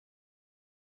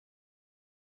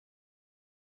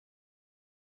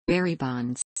Barry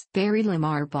Bonds. Barry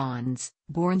Lamar Bonds,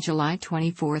 born July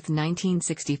 24,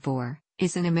 1964,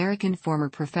 is an American former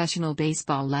professional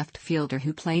baseball left fielder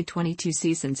who played 22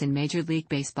 seasons in Major League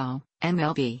Baseball,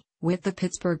 MLB, with the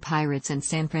Pittsburgh Pirates and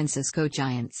San Francisco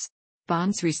Giants.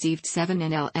 Bonds received 7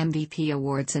 NL MVP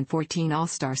awards and 14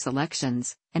 All-Star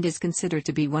selections, and is considered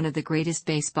to be one of the greatest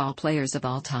baseball players of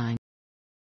all time.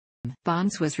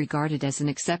 Bonds was regarded as an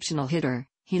exceptional hitter.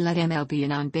 He led MLB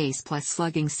in on-base plus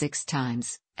slugging 6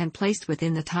 times, and placed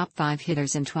within the top 5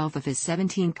 hitters in 12 of his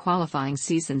 17 qualifying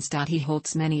seasons. He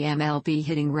holds many MLB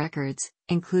hitting records,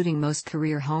 including most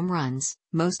career home runs,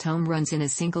 most home runs in a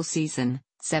single season,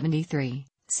 73,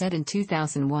 set in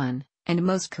 2001, and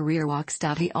most career walks.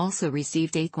 He also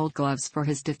received 8 Gold Gloves for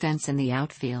his defense in the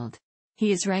outfield.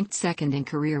 He is ranked second in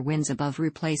career wins above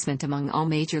replacement among all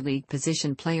Major League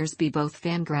position players by both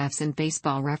Fangraphs and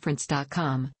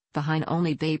BaseballReference.com, behind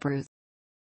only Babe Ruth.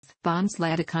 Bonds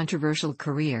led a controversial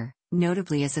career,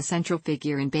 notably as a central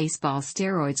figure in baseball's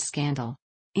steroids scandal.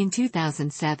 In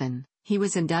 2007, he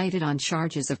was indicted on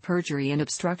charges of perjury and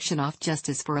obstruction of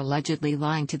justice for allegedly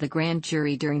lying to the grand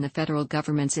jury during the federal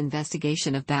government's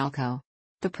investigation of Balco.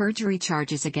 The perjury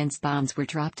charges against Bonds were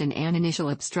dropped and an initial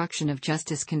obstruction of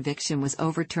justice conviction was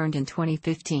overturned in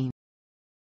 2015.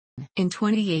 In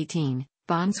 2018,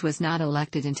 Bonds was not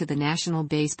elected into the National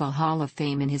Baseball Hall of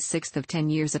Fame in his 6th of 10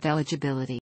 years of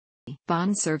eligibility.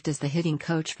 Bonds served as the hitting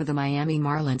coach for the Miami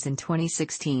Marlins in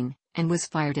 2016, and was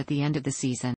fired at the end of the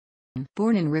season.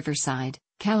 Born in Riverside,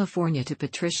 California to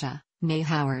Patricia, née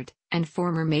Howard, and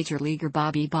former Major Leaguer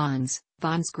Bobby Bonds,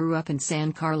 Bonds grew up in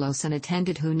San Carlos and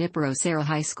attended Junipero Serra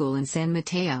High School in San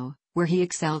Mateo, where he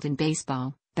excelled in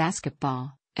baseball,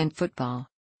 basketball, and football.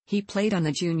 He played on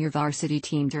the junior varsity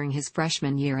team during his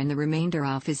freshman year and the remainder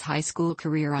of his high school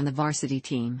career on the varsity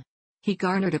team. He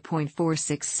garnered a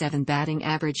 .467 batting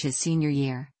average his senior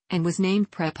year, and was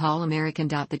named Prep All-American.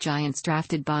 The Giants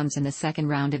drafted Bonds in the second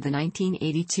round of the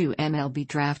 1982 MLB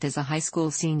draft as a high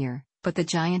school senior, but the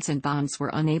Giants and Bonds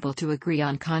were unable to agree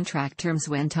on contract terms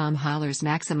when Tom Holler's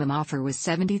maximum offer was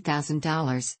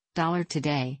 $70,000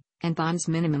 today, and Bonds'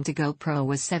 minimum to go pro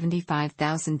was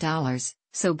 $75,000.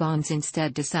 So Bonds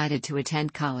instead decided to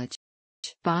attend college.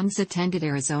 Bonds attended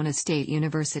Arizona State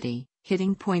University,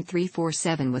 hitting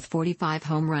 .347 with 45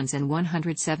 home runs and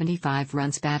 175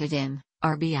 runs batted in,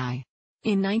 RBI.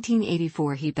 In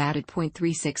 1984 he batted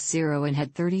 .360 and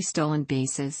had 30 stolen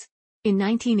bases. In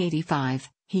 1985,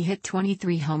 he hit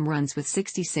 23 home runs with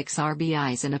 66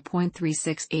 RBIs and a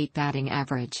 .368 batting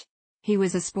average. He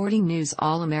was a Sporting News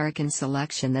All-American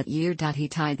selection that year. He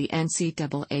tied the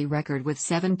NCAA record with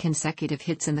 7 consecutive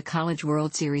hits in the College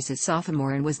World Series as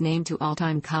sophomore and was named to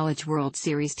All-Time College World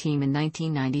Series team in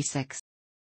 1996.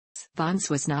 Bonds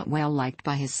was not well liked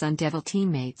by his Sun Devil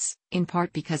teammates, in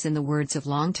part because, in the words of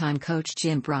longtime coach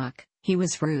Jim Brock, he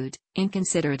was rude,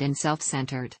 inconsiderate and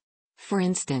self-centered. For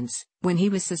instance, when he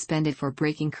was suspended for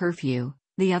breaking curfew,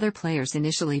 the other players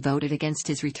initially voted against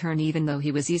his return even though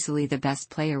he was easily the best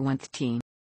player on the team.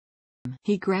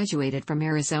 He graduated from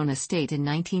Arizona State in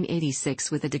 1986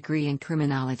 with a degree in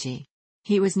criminology.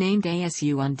 He was named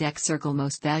ASU On Deck Circle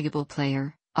Most Valuable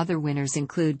Player. Other winners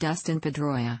include Dustin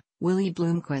Pedroia, Willie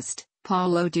Bloomquist, Paul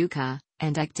Lo Duca,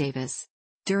 and Ike Davis.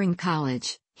 During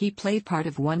college, he played part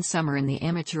of one summer in the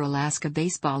Amateur Alaska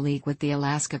Baseball League with the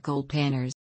Alaska Gold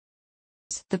Panners.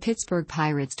 The Pittsburgh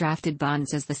Pirates drafted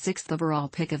Bonds as the 6th overall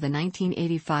pick of the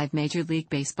 1985 Major League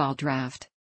Baseball draft.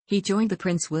 He joined the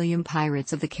Prince William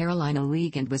Pirates of the Carolina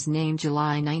League and was named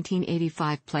July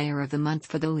 1985 Player of the Month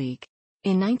for the league.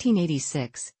 In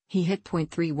 1986, he hit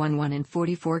 .311 in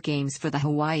 44 games for the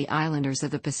Hawaii Islanders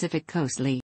of the Pacific Coast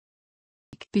League.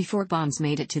 Before Bonds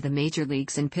made it to the major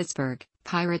leagues in Pittsburgh,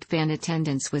 Pirate fan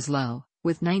attendance was low,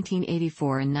 with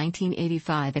 1984 and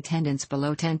 1985 attendance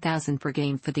below 10,000 per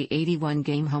game for the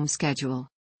 81-game home schedule.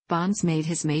 Bonds made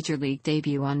his major league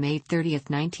debut on May 30,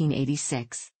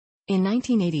 1986. In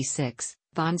 1986,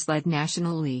 Bonds led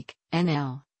National League,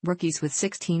 NL, rookies with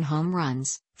 16 home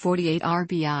runs, 48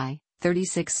 RBI,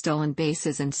 36 stolen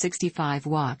bases and 65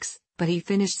 walks, but he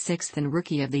finished 6th in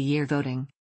Rookie of the Year voting.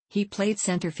 He played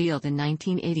center field in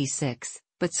 1986,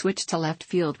 but switched to left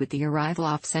field with the arrival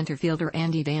of center fielder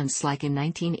Andy Van Slyke in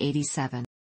 1987.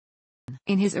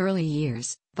 In his early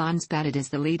years, Bonds batted as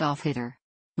the leadoff hitter.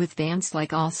 With Van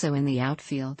Slyke also in the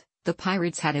outfield, the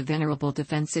Pirates had a venerable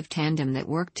defensive tandem that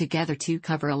worked together to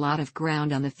cover a lot of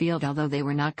ground on the field although they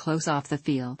were not close off the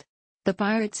field. The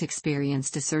Pirates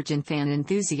experienced a surge in fan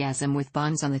enthusiasm with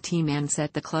Bonds on the team and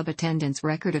set the club attendance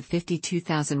record of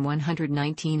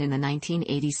 52,119 in the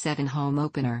 1987 home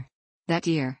opener. That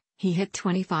year, He hit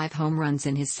 25 home runs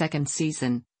in his second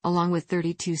season, along with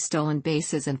 32 stolen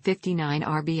bases and 59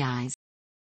 RBIs.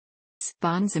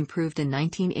 Bonds improved in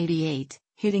 1988,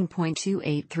 hitting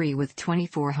 .283 with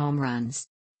 24 home runs.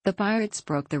 The Pirates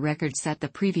broke the record set the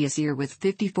previous year with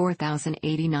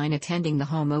 54,089 attending the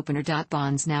home opener.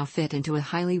 Bonds now fit into a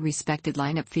highly respected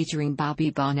lineup featuring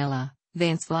Bobby Bonilla,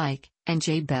 Vance Like, and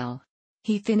Jay Bell.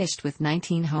 He finished with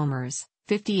 19 homers,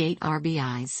 58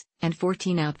 RBIs, and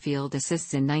 14 outfield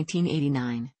assists in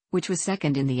 1989, which was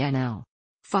second in the NL.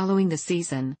 Following the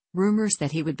season, rumors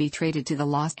that he would be traded to the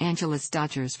Los Angeles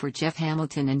Dodgers for Jeff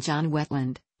Hamilton and John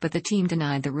Wetland, but the team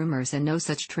denied the rumors and no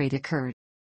such trade occurred.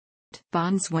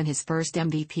 Bonds won his first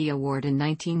MVP award in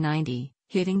 1990,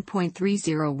 hitting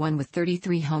 .301 with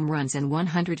 33 home runs and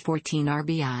 114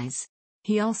 RBIs.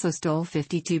 He also stole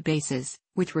 52 bases,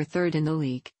 which were third in the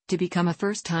league, to become a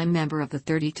first-time member of the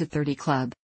 30-30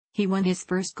 club. He won his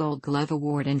first Gold Glove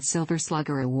Award and Silver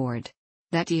Slugger Award.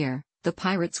 That year, the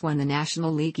Pirates won the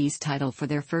National League East title for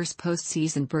their first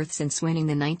postseason berth since winning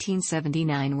the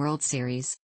 1979 World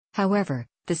Series. However,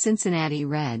 the Cincinnati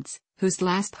Reds, whose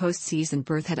last postseason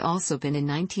berth had also been in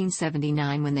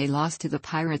 1979 when they lost to the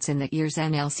Pirates in that year's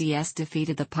NLCS,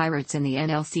 defeated the Pirates in the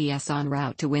NLCS en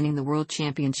route to winning the World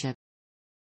Championship.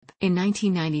 In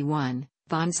 1991,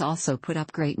 Bonds also put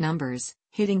up great numbers,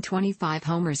 hitting 25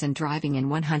 homers and driving in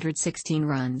 116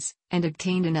 runs, and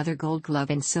obtained another Gold Glove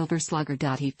and Silver Slugger.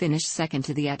 He finished second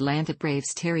to the Atlanta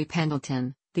Braves' Terry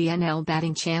Pendleton, the NL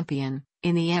batting champion,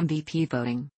 in the MVP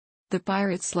voting. The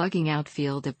Pirates' slugging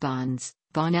outfield of Bonds,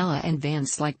 Bonilla and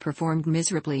Vance Like performed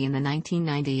miserably in the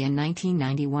 1990 and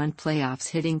 1991 playoffs,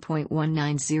 hitting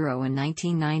 .190 in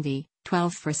 1990,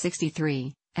 12 for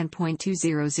 63, and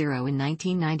 .200 in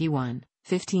 1991,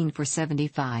 15 for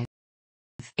 75.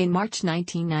 In March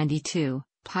 1992,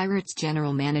 Pirates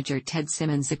general manager Ted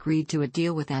Simmons agreed to a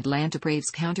deal with Atlanta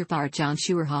Braves counterpart John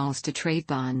Schuerholz to trade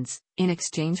Bonds, in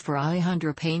exchange for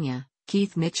Alejandro Pena,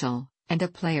 Keith Mitchell, and a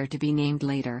player to be named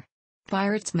later.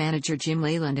 Pirates manager Jim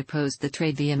Leyland opposed the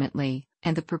trade vehemently,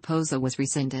 and the proposal was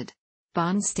rescinded.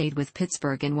 Bonds stayed with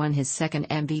Pittsburgh and won his second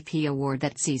MVP award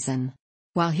that season.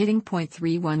 While hitting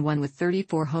 .311 with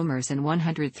 34 homers and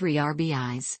 103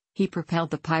 RBIs, he propelled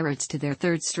the Pirates to their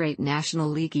third straight National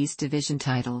League East Division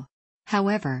title.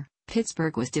 However,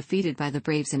 Pittsburgh was defeated by the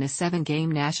Braves in a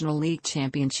 7-game National League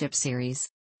Championship Series.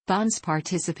 Bonds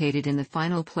participated in the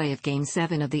final play of Game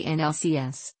 7 of the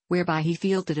NLCS, whereby he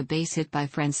fielded a base hit by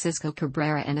Francisco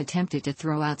Cabrera and attempted to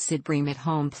throw out Sid Bream at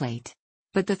home plate.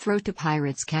 But the throw to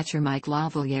Pirates catcher Mike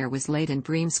Lavalier was late and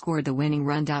Bream scored the winning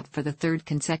run. For the third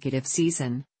consecutive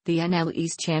season, the NL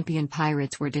East champion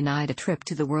Pirates were denied a trip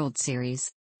to the World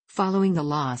Series. Following the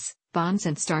loss, Bonds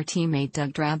and star teammate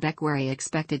Doug Drabek were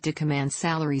expected to command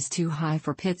salaries too high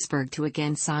for Pittsburgh to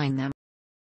again sign them.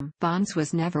 Bonds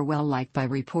was never well liked by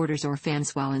reporters or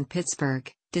fans while in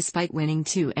Pittsburgh, despite winning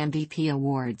 2 MVP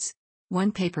awards.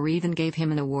 One paper even gave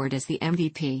him an award as the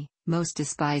MVP, Most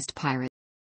Despised Pirate.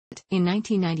 In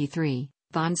 1993,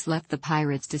 Bonds left the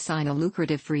Pirates to sign a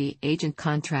lucrative free agent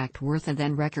contract worth a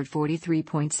then record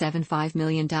 $43.75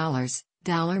 million,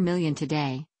 $million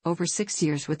today, over 6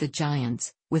 years with the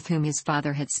Giants, with whom his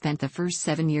father had spent the first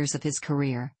 7 years of his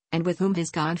career, and with whom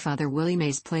his godfather Willie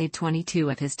Mays played 22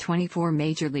 of his 24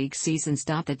 major league seasons.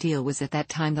 The deal was at that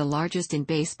time the largest in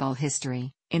baseball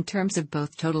history, in terms of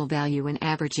both total value and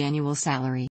average annual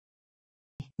salary.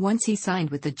 Once he signed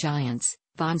with the Giants,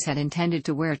 Bonds had intended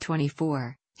to wear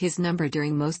 24, his number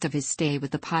during most of his stay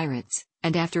with the Pirates,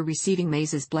 and after receiving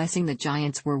Mays's blessing the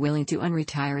Giants were willing to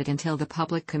unretire it until the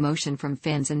public commotion from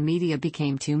fans and media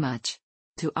became too much.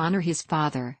 To honor his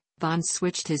father, Bonds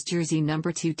switched his jersey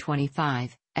number to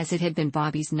 25, as it had been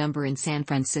Bobby's number in San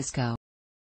Francisco.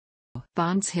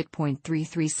 Bonds hit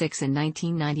 .336 in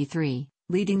 1993,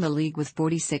 leading the league with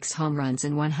 46 home runs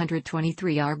and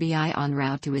 123 RBI en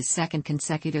route to his second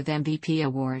consecutive MVP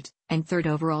award, and third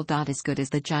overall. As good as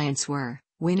the Giants were,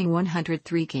 winning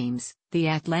 103 games, the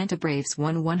Atlanta Braves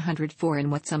won 104 in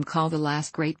what some call the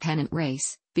last great pennant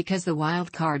race, because the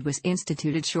wild card was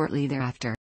instituted shortly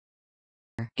thereafter.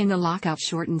 In the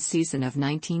lockout-shortened season of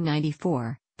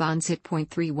 1994, Bonds hit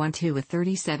 .312 with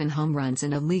 37 home runs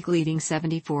and a league-leading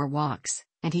 74 walks,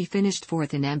 and he finished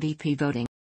fourth in MVP voting.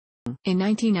 In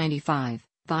 1995,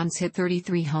 Bonds hit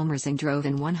 33 homers and drove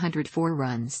in 104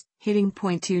 runs, hitting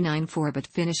 .294 but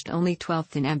finished only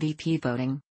 12th in MVP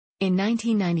voting. In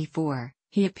 1994,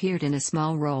 he appeared in a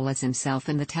small role as himself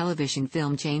in the television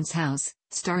film Jane's House,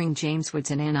 starring James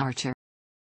Woods and Ann Archer.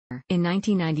 In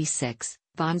 1996,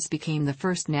 Bonds became the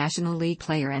first National League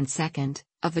player and second,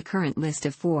 of the current list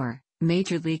of 4,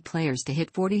 Major League players to hit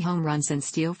 40 home runs and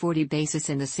steal 40 bases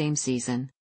in the same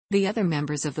season. The other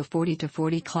members of the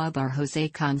 40-40 club are Jose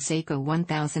Canseco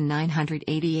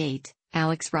 1988,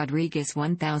 Alex Rodriguez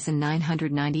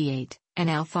 1998, and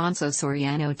Alfonso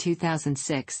Soriano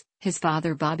 2006. His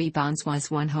father Bobby Bonds was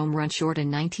one home run short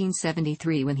in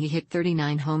 1973 when he hit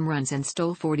 39 home runs and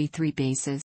stole 43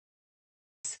 bases.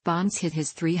 Bonds hit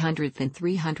his 300th and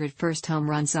 301st home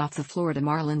runs off the Florida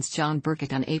Marlins' John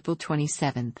Burkett on April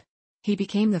 27. He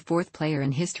became the fourth player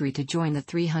in history to join the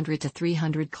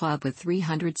 300-300 club with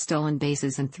 300 stolen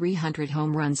bases and 300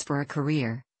 home runs for a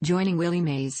career, joining Willie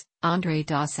Mays, Andre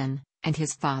Dawson, and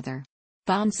his father.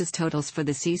 Bonds' totals for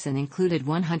the season included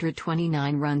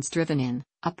 129 runs driven in,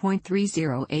 a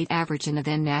 .308 average and a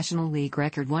then National League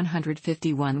record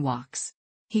 151 walks.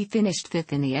 He finished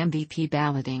fifth in the MVP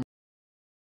balloting.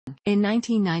 In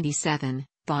 1997,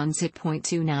 Bonds hit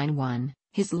 .291,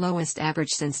 his lowest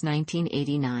average since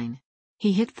 1989.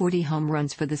 He hit 40 home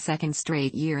runs for the second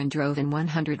straight year and drove in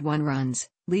 101 runs,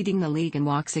 leading the league in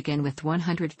walks again with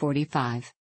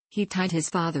 145. He tied his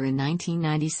father in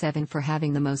 1997 for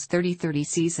having the most 30-30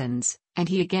 seasons, and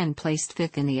he again placed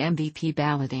fifth in the MVP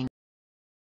balloting.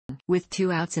 With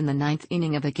 2 outs in the ninth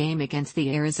inning of a game against the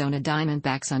Arizona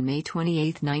Diamondbacks on May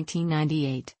 28,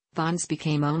 1998, Bonds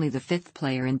became only the fifth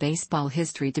player in baseball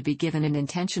history to be given an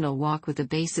intentional walk with the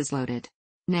bases loaded.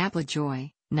 Nap Lajoie,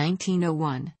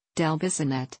 1901, Del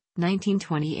Bissonette,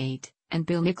 1928, and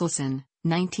Bill Nicholson,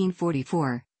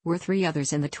 1944, were 3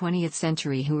 others in the 20th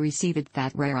century who received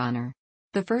that rare honor.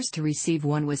 The first to receive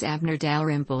one was Abner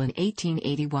Dalrymple in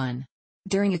 1881.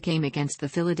 During a game against the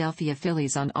Philadelphia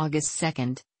Phillies on August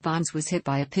 2, Bonds was hit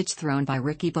by a pitch thrown by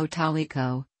Ricky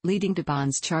Bottalico, leading to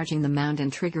Bonds charging the mound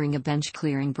and triggering a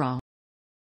bench-clearing brawl.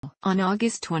 On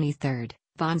August 23,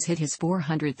 Bonds hit his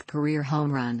 400th career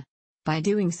home run. By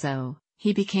doing so,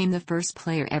 he became the first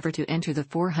player ever to enter the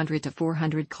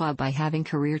 400-400 club by having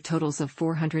career totals of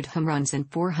 400 home runs and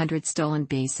 400 stolen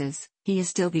bases. He is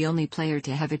still the only player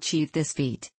to have achieved this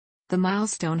feat. The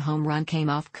milestone home run came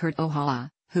off Kurt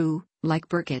Ohala, who, like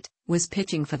Burkett, was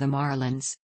pitching for the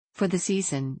Marlins. For the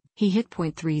season, he hit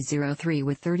 .303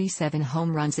 with 37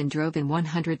 home runs and drove in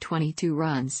 122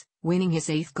 runs, winning his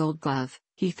 8th Gold Glove.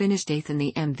 He finished 8th in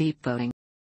the MVP voting.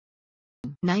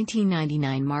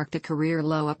 1999 marked a career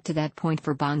low up to that point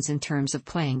for Bonds in terms of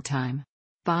playing time.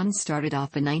 Bonds started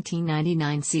off the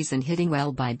 1999 season hitting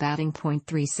well by batting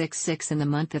 .366 in the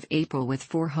month of April with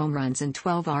 4 home runs and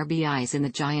 12 RBIs in the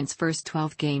Giants' first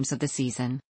 12 games of the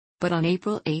season. But on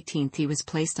April 18 he was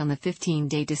placed on the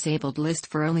 15-day disabled list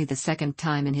for only the second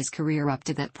time in his career up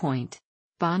to that point.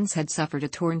 Bonds had suffered a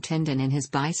torn tendon in his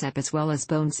bicep as well as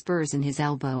bone spurs in his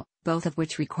elbow, both of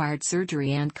which required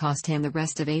surgery and cost him the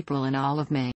rest of April and all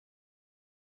of May.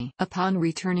 Upon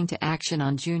returning to action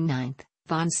on June 9,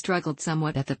 Bonds struggled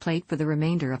somewhat at the plate for the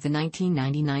remainder of the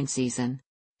 1999 season.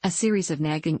 A series of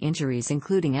nagging injuries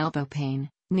including elbow pain,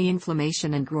 knee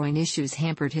inflammation and groin issues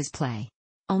hampered his play.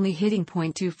 Only hitting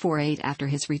 .248 after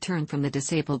his return from the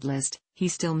disabled list, he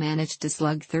still managed to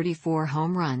slug 34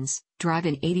 home runs, drive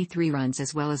in 83 runs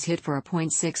as well as hit for a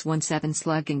 .617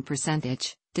 slugging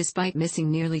percentage, despite missing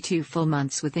nearly 2 full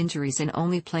months with injuries and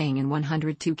only playing in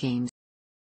 102 games.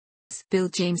 Bill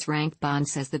James ranked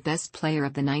Bonds as the best player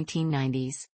of the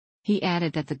 1990s. He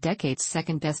added that the decade's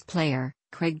second-best player,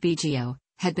 Craig Biggio,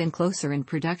 had been closer in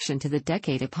production to the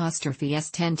decade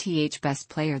 '10th best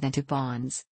player than to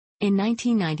Bonds. In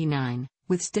 1999,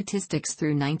 with statistics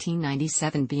through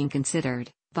 1997 being considered,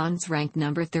 Bonds ranked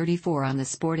number 34 on the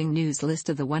Sporting News list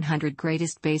of the 100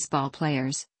 greatest baseball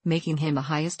players, making him the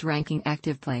highest-ranking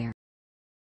active player.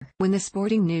 When the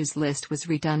Sporting News list was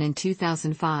redone in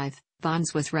 2005,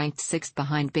 Bonds was ranked 6th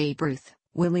behind Babe Ruth,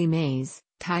 Willie Mays,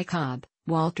 Ty Cobb,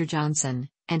 Walter Johnson,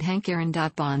 and Hank Aaron.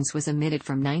 Bonds was omitted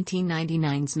from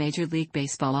 1999's Major League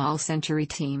Baseball All-Century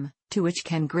team, to which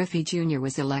Ken Griffey Jr.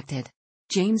 was elected.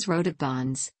 James wrote of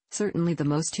Bonds, "Certainly the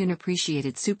most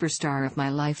unappreciated superstar of my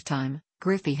lifetime.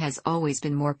 Griffey has always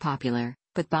been more popular,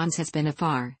 but Bonds has been a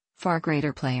far, far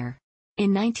greater player."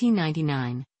 In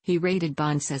 1999, he rated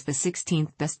Bonds as the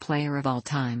 16th best player of all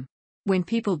time. When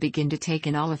people begin to take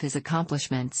in all of his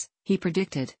accomplishments, he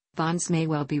predicted, Bonds may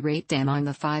well be rated among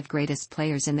the 5 greatest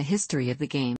players in the history of the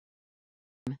game.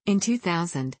 In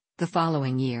 2000, the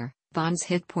following year, Bonds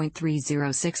hit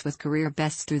 .306 with career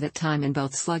bests through that time in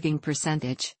both slugging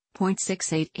percentage,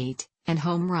 .688, and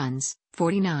home runs,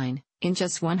 49, in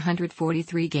just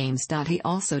 143 games. He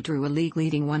also drew a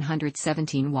league-leading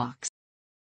 117 walks.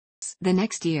 The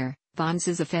next year,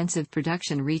 Bonds' offensive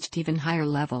production reached even higher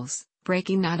levels,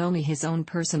 breaking not only his own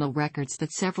personal records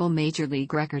but several major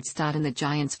league records. In the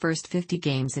Giants' first 50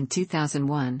 games in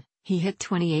 2001, he hit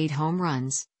 28 home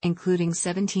runs, including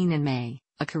 17 in May,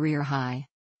 a career high.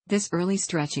 This early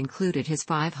stretch included his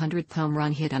 500th home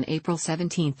run hit on April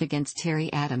 17 against Terry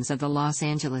Adams of the Los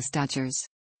Angeles Dodgers.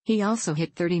 He also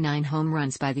hit 39 home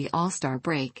runs by the All-Star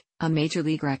break, a major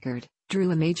league record,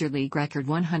 drew a major league record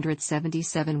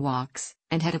 177 walks,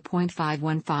 and had a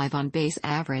 .515 on-base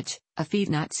average, a feat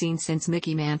not seen since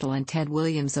Mickey Mantle and Ted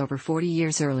Williams over 40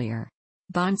 years earlier.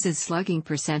 Bonds' slugging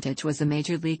percentage was a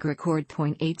major league record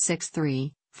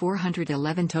 .863,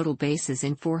 411 total bases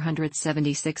in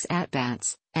 476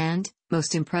 at-bats, and,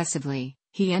 most impressively,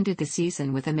 he ended the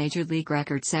season with a major league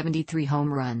record 73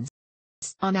 home runs.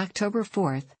 On October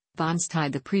 4, Bonds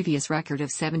tied the previous record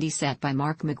of 70 set by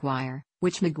Mark McGwire,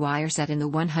 which McGwire set in the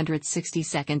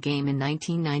 162nd game in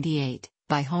 1998,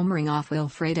 by homering off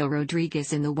Wilfredo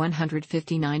Rodriguez in the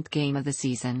 159th game of the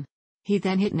season. He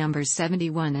then hit numbers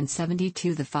 71 and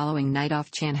 72 the following night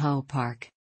off Chan Ho Park.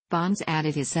 Bonds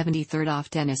added his 73rd off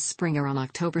Dennis Springer on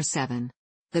October 7.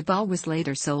 The ball was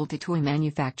later sold to toy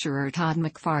manufacturer Todd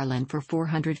McFarlane for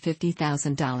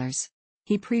 $450,000.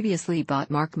 He previously bought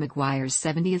Mark McGwire's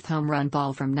 70th home run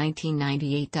ball from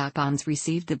 1998. Bonds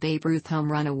received the Babe Ruth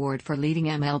Home Run Award for leading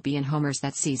MLB in homers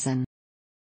that season.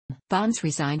 Bonds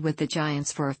resigned with the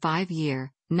Giants for a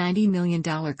 5-year, $90 million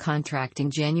contract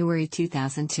in January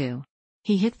 2002.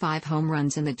 He hit 5 home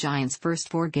runs in the Giants' first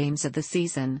 4 games of the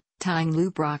season, tying Lou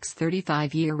Brock's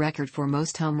 35-year record for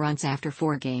most home runs after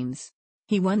 4 games.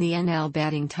 He won the NL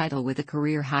batting title with a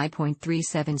career-high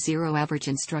 .370 average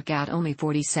and struck out only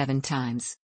 47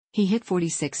 times. He hit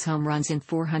 46 home runs in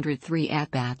 403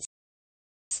 at-bats.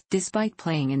 Despite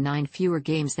playing in 9 fewer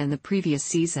games than the previous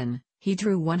season, he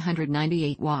drew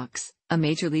 198 walks, a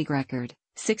major league record.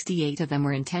 68 of them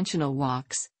were intentional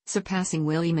walks, surpassing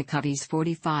Willie McCovey's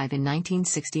 45 in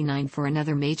 1969 for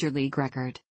another major league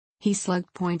record. He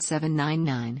slugged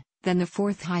 .799, then the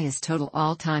 4th highest total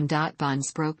all-time.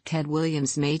 Bonds broke Ted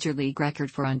Williams' major league record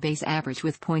for on-base average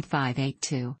with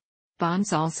 .582.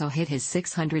 Bonds also hit his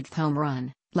 600th home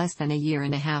run, less than a year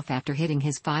and a half after hitting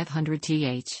his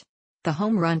 500th. The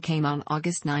home run came on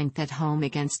August 9 at home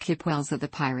against Kip Wells of the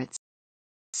Pirates.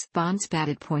 Bonds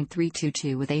batted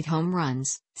 .322 with 8 home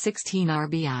runs, 16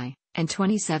 RBI, and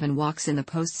 27 walks in the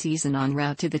postseason en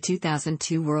route to the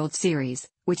 2002 World Series,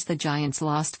 which the Giants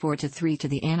lost 4-3 to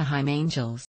the Anaheim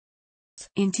Angels.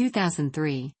 In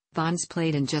 2003, Bonds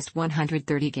played in just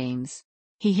 130 games.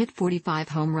 He hit 45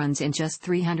 home runs in just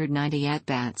 390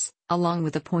 at-bats, along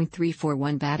with a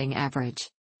 .341 batting average.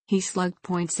 He slugged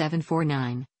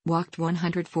 .749, walked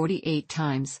 148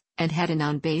 times, and had an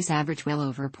on-base average well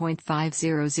over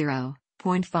 .500,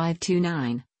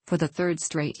 .529, for the 3rd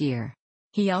straight year.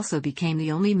 He also became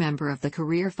the only member of the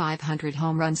career 500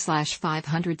 home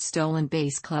run/500 stolen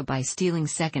base club by stealing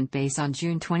second base on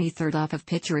June 23 off of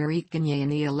pitcher Eric Gagne in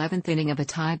the 11th inning of a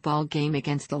tied ball game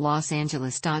against the Los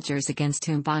Angeles Dodgers, against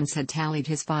whom Bonds had tallied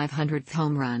his 500th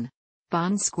home run.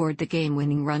 Bonds scored the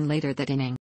game-winning run later that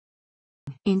inning.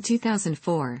 In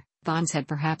 2004, Bonds had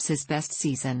perhaps his best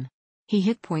season. He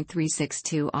hit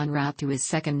 .362 en route to his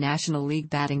 2nd National League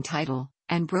batting title,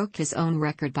 and broke his own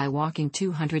record by walking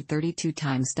 232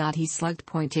 times. He slugged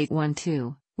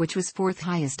 .812, which was 4th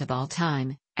highest of all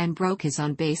time, and broke his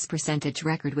on-base percentage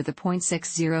record with a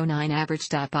 .609 average.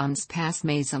 Bonds passed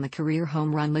Mays on the career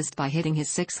home run list by hitting his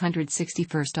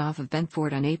 661st off of Ben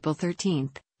Ford on April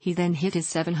 13. He then hit his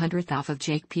 700th off of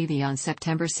Jake Peavy on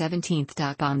September 17.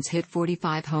 Bonds hit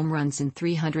 45 home runs in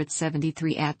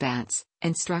 373 at-bats,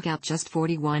 and struck out just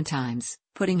 41 times,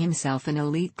 putting himself in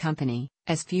elite company,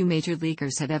 as few major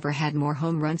leaguers have ever had more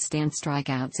home runs than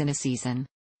strikeouts in a season.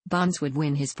 Bonds would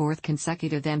win his 4th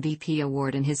consecutive MVP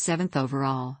award and his 7th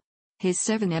overall. His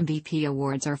 7 MVP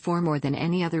awards are 4 more than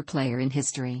any other player in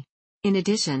history. In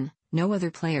addition, no other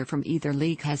player from either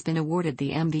league has been awarded the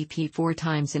MVP 4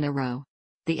 times in a row.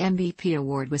 The MVP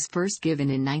award was first given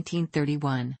in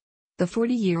 1931. The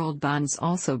 40-year-old Bonds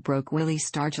also broke Willie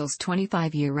Stargell's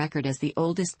 25-year record as the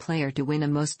oldest player to win a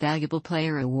Most Valuable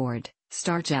Player award.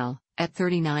 Stargell, at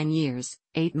 39 years,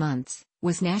 8 months,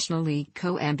 was National League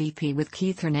co-MVP with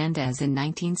Keith Hernandez in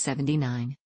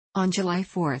 1979. On July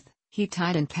 4, he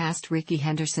tied and passed Rickey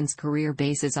Henderson's career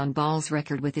bases on balls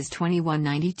record with his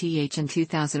 2190 and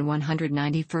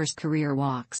 2,191st career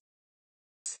walks.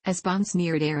 As Bonds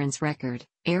neared Aaron's record,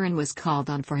 Aaron was called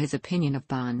on for his opinion of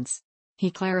Bonds. He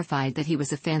clarified that he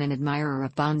was a fan and admirer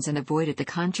of Bonds and avoided the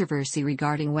controversy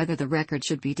regarding whether the record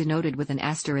should be denoted with an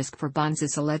asterisk for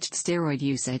Bonds' alleged steroid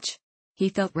usage. He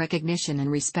felt recognition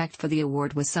and respect for the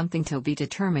award was something to be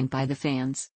determined by the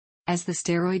fans. As the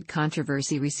steroid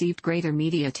controversy received greater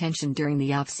media attention during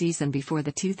the off-season before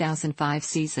the 2005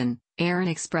 season, Aaron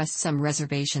expressed some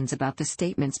reservations about the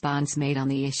statements Bonds made on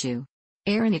the issue.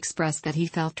 Aaron expressed that he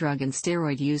felt drug and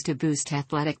steroid use to boost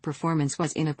athletic performance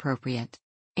was inappropriate.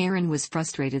 Aaron was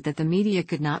frustrated that the media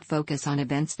could not focus on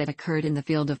events that occurred in the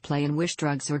field of play and wished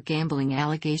drugs or gambling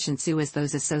allegations such as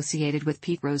those associated with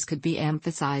Pete Rose could be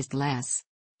emphasized less.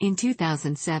 In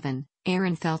 2007,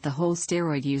 Aaron felt the whole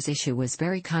steroid use issue was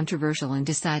very controversial and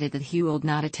decided that he would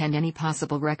not attend any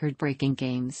possible record-breaking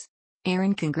games.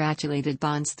 Aaron congratulated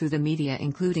Bonds through the media,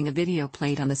 including a video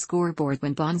played on the scoreboard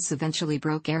when Bonds eventually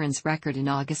broke Aaron's record in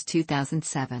August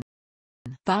 2007.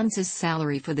 Bonds'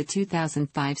 salary for the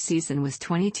 2005 season was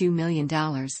 $22 million,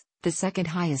 the second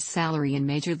highest salary in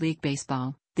Major League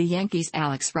Baseball. The Yankees'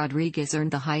 Alex Rodriguez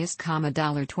earned the highest,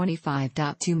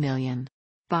 $25.2 million.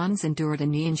 Bonds endured a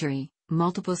knee injury,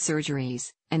 multiple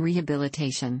surgeries, and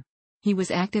rehabilitation. He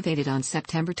was activated on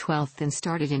September 12 and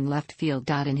started in left field.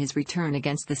 In his return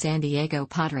against the San Diego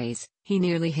Padres, he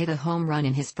nearly hit a home run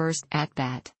in his first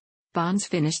at-bat. Bonds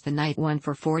finished the night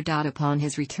 1-for-4. Upon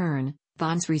his return,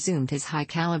 Bonds resumed his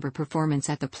high-caliber performance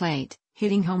at the plate,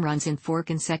 hitting home runs in 4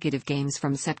 consecutive games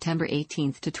from September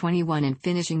 18 to 21 and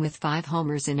finishing with 5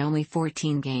 homers in only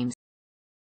 14 games.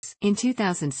 In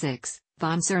 2006,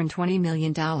 Bonds earned $20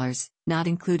 million, not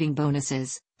including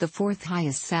bonuses, the fourth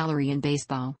highest salary in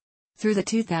baseball. Through the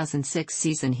 2006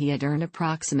 season he had earned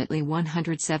approximately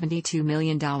 $172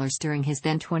 million during his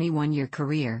then 21-year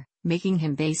career, making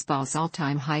him baseball's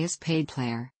all-time highest-paid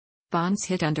player. Bonds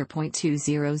hit under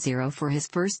 .200 for his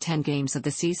first 10 games of the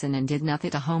season and did not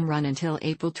hit a home run until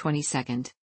April 22.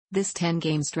 This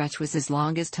 10-game stretch was his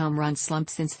longest home run slump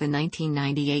since the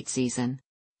 1998 season.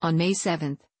 On May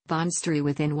 7, Bonds drew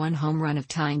within 1 home run of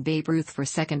tying Babe Ruth for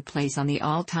second place on the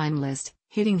all-time list,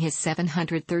 hitting his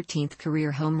 713th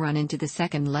career home run into the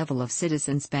second level of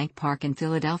Citizens Bank Park in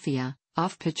Philadelphia,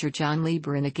 off pitcher John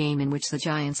Lieber in a game in which the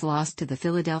Giants lost to the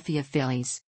Philadelphia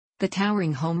Phillies. The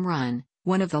towering home run,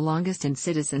 one of the longest in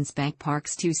Citizens Bank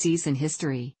Park's 2-season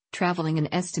history, traveling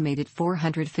an estimated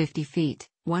 450 feet,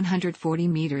 140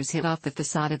 meters, hit off the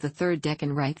facade of the third deck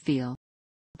in right field.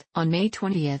 On May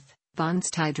 20, Bonds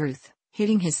tied Ruth,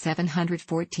 hitting his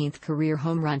 714th career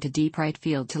home run to deep right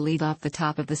field to lead off the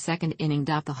top of the second inning.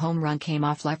 The home run came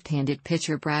off left-handed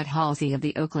pitcher Brad Halsey of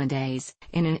the Oakland A's,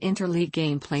 in an interleague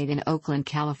game played in Oakland,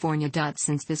 California.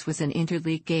 Since this was an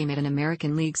interleague game at an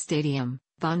American League stadium,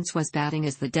 Bonds was batting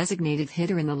as the designated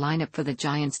hitter in the lineup for the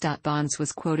Giants. Bonds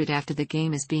was quoted after the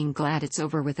game as being glad it's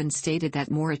over with and stated that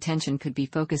more attention could be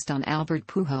focused on Albert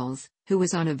Pujols, who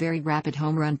was on a very rapid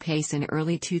home run pace in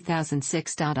early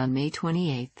 2006. On May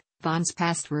 28, Bonds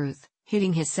passed Ruth,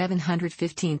 hitting his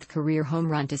 715th career home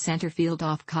run to center field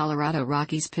off Colorado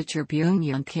Rockies pitcher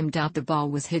Byung-Hyun Kim. The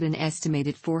ball was hit an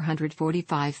estimated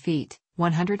 445 feet,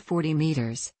 140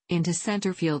 meters, into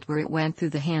center field where it went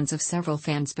through the hands of several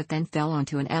fans but then fell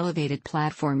onto an elevated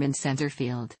platform in center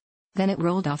field. Then it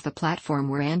rolled off the platform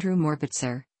where Andrew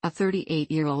Morbitzer, a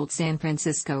 38-year-old San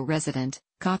Francisco resident,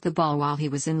 caught the ball while he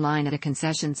was in line at a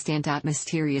concession stand.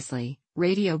 Mysteriously,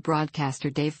 radio broadcaster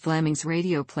Dave Fleming's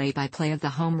radio play-by-play of the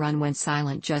home run went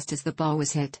silent just as the ball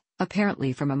was hit,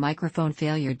 apparently from a microphone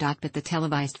failure. But the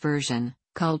televised version,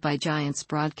 called by Giants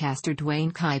broadcaster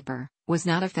Dwayne Kuiper, was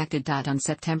not affected. On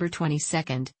September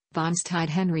 22, Bonds tied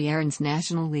Henry Aaron's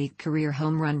National League career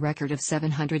home run record of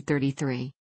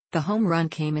 733. The home run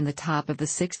came in the top of the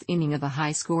 6th inning of a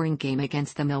high-scoring game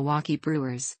against the Milwaukee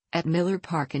Brewers, at Miller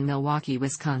Park in Milwaukee,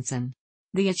 Wisconsin.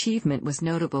 The achievement was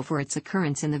notable for its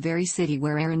occurrence in the very city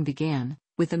where Aaron began,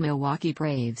 with the Milwaukee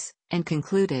Braves, and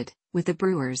concluded, with the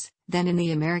Brewers, then in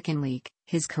the American League,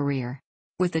 his career.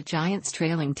 With the Giants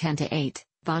trailing 10-8,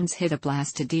 Bonds hit a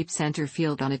blast to deep center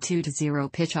field on a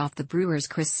 2-0 pitch off the Brewers'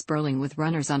 Chris Sperling with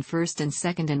runners on first and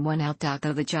second and 1 out.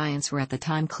 Though the Giants were at the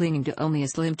time clinging to only a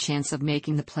slim chance of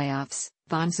making the playoffs,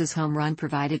 Bonds' home run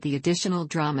provided the additional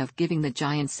drama of giving the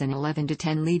Giants an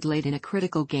 11-10 lead late in a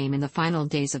critical game in the final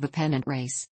days of a pennant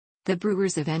race. The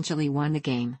Brewers eventually won the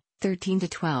game,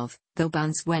 13-12, though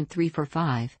Bonds went 3 for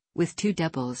 5, with 2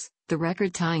 doubles, the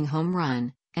record-tying home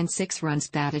run, and 6 runs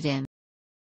batted in.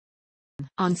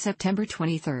 On September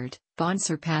 23, Bonds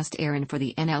surpassed Aaron for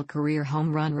the NL career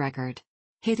home run record.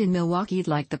 Hit in Milwaukee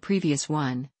like the previous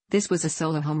one, this was a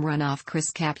solo home run off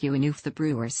Chris Capuano of the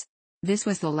Brewers. This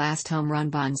was the last home run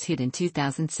Bonds hit in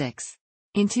 2006.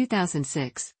 In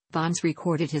 2006, Bonds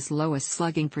recorded his lowest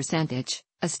slugging percentage,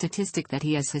 a statistic that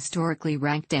he has historically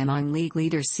ranked among league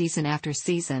leaders season after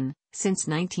season, since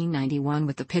 1991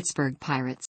 with the Pittsburgh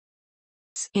Pirates.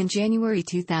 In January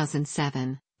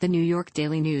 2007, the New York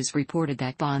Daily News reported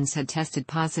that Bonds had tested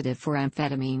positive for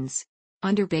amphetamines.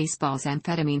 Under baseball's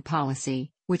amphetamine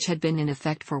policy, which had been in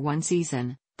effect for 1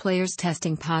 season, Players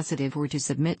testing positive were to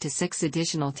submit to 6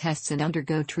 additional tests and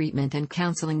undergo treatment and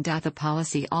counseling. The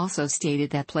policy also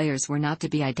stated that players were not to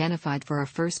be identified for a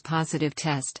first positive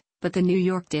test, but the New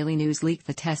York Daily News leaked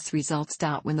the test results.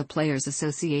 When the Players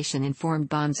Association informed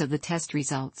Bonds of the test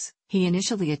results, he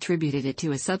initially attributed it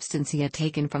to a substance he had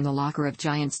taken from the locker of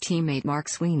Giants teammate Mark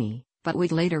Sweeney, but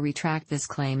would later retract this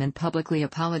claim and publicly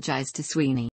apologize to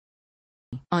Sweeney.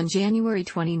 On January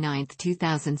 29,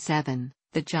 2007,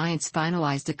 the Giants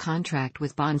finalized a contract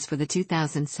with Bonds for the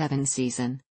 2007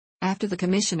 season. After the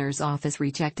commissioner's office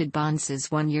rejected Bonds'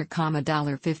 one-year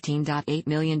 $15.8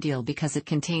 million deal because it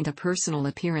contained a personal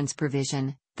appearance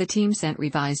provision, the team sent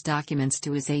revised documents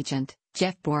to his agent,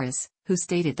 Jeff Boris, who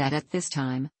stated that at this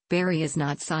time, Barry is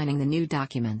not signing the new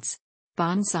documents.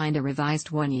 Bonds signed a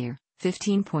revised one-year,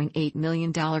 $15.8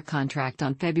 million contract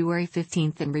on February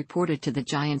 15 and reported to the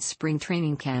Giants' spring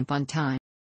training camp on time.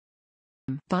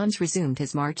 Bonds resumed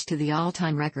his march to the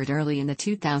all-time record early in the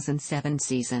 2007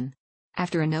 season.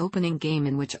 After an opening game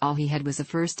in which all he had was a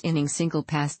first-inning single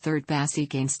past third base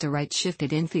against a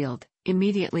right-shifted infield,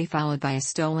 immediately followed by a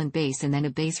stolen base and then a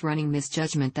base-running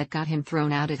misjudgment that got him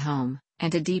thrown out at home,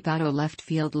 and a deep out to left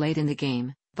field late in the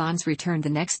game, Bonds returned the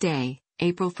next day,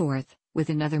 April 4, with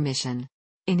another mission.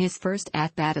 In his first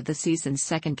at-bat of the season's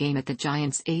second game at the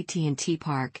Giants' AT&T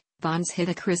Park, Bonds hit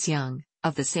a Chris Young,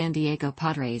 of the San Diego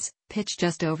Padres, pitch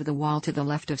just over the wall to the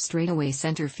left of straightaway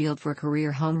center field for a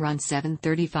career home run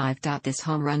 735. This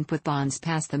home run put Bonds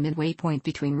past the midway point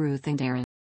between Ruth and Aaron.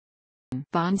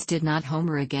 Bonds did not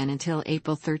homer again until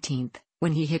April 13,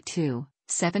 when he hit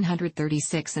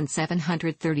 736 and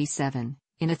 737,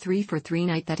 in a 3-for-3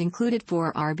 night that included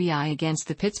 4 RBI against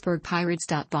the Pittsburgh Pirates.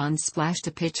 Bonds splashed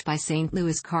a pitch by St.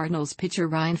 Louis Cardinals pitcher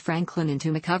Ryan Franklin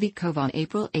into McCovey Cove on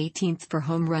April 18 for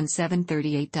home run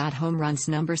 738. Home runs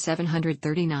number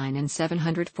 739 and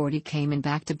 740 came in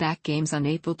back-to-back games on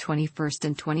April 21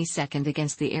 and 22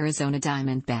 against the Arizona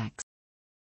Diamondbacks.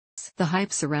 The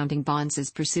hype surrounding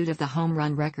Bonds' pursuit of the home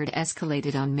run record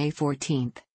escalated on May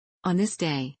 14. On this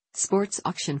day, Sports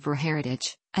Auction for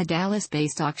Heritage, a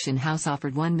Dallas-based auction house,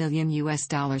 offered $1 million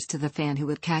to the fan who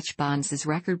would catch Bonds'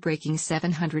 record-breaking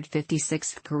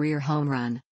 756th career home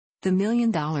run. The $1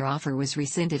 million offer was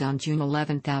rescinded on June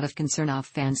 11 out of concern of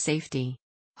fan safety.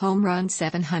 Home run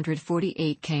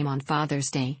 748 came on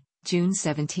Father's Day, June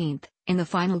 17, in the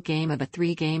final game of a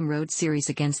 3-game road series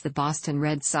against the Boston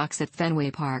Red Sox at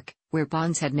Fenway Park, where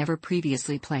Bonds had never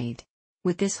previously played.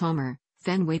 With this homer,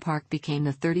 Fenway Park became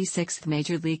the 36th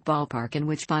Major League ballpark in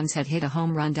which Bonds had hit a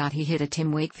home run. He hit a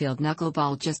Tim Wakefield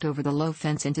knuckleball just over the low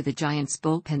fence into the Giants'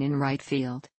 bullpen in right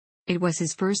field. It was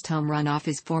his first home run off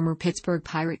his former Pittsburgh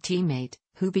Pirate teammate,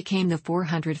 who became the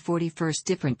 441st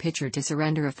different pitcher to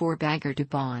surrender a 4-bagger to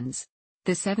Bonds.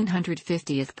 The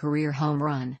 750th career home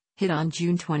run, hit on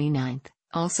June 29,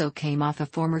 also came off a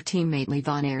former teammate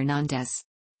Livan Hernandez.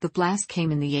 The blast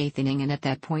came in the 8th inning and at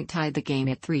that point tied the game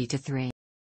at 3-3.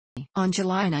 On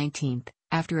July 19,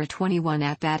 after a 21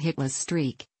 at-bat hitless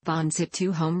streak, Bonds hit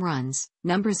 2 home runs,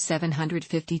 numbers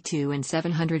 752 and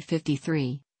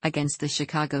 753, against the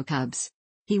Chicago Cubs.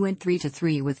 He went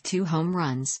 3-3 with 2 home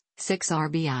runs, 6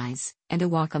 RBIs, and a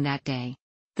walk on that day.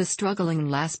 The struggling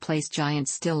last-place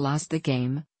Giants still lost the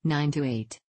game,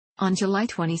 9-8. On July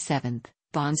 27,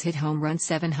 Bonds hit home run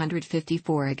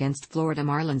 754 against Florida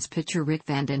Marlins pitcher Rick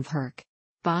Vandenberg.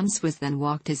 Bonds was then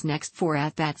walked his next 4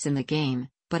 at-bats in the game,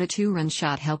 but a 2-run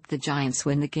shot helped the Giants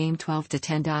win the game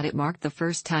 12-10. It marked the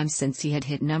first time since he had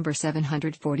hit number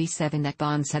 747 that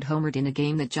Bonds had homered in a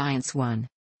game the Giants won.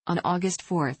 On August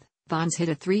 4, Bonds hit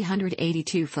a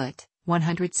 382-foot,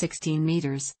 116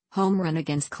 meters, home run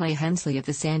against Clay Hensley of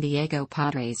the San Diego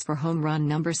Padres for home run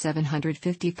number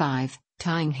 755,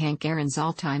 tying Hank Aaron's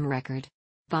all-time record.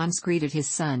 Bonds greeted his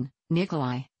son,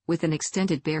 Nikolai, with an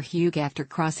extended bear hug after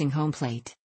crossing home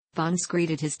plate. Bonds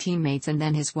greeted his teammates and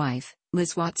then his wife,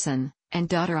 Liz Watson, and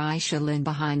daughter Aisha Lynn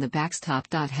behind the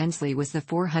backstop. Hensley was the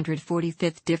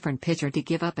 445th different pitcher to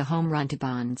give up a home run to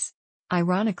Bonds.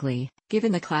 Ironically,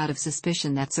 given the cloud of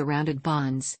suspicion that surrounded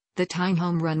Bonds, the tying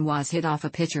home run was hit off a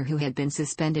pitcher who had been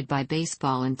suspended by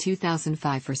baseball in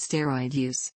 2005 for steroid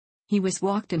use. He was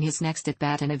walked in his next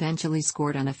at-bat and eventually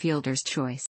scored on a fielder's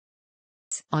choice.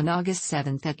 On August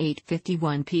 7 at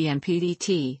 8:51 p.m.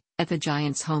 PDT, at the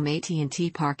Giants' home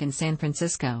AT&T Park in San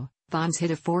Francisco, Bonds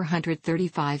hit a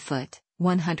 435-foot,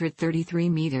 133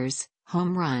 meters,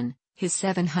 home run, his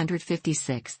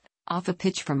 756th, off a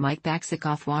pitch from Mike Bacsik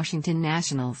off Washington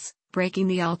Nationals, breaking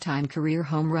the all-time career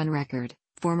home run record,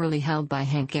 formerly held by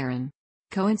Hank Aaron.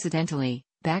 Coincidentally,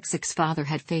 Bacsik's father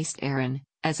had faced Aaron,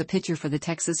 as a pitcher for the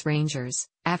Texas Rangers,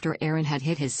 after Aaron had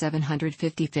hit his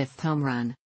 755th home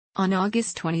run. On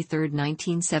August 23,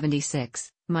 1976,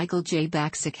 Michael J.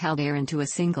 Baksic held Aaron to a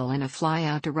single and a fly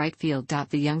out to right field.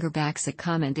 The younger Baksic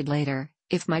commented later,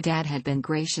 "If my dad had been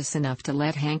gracious enough to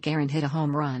let Hank Aaron hit a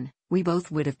home run, we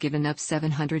both would have given up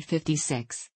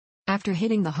 756. After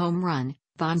hitting the home run,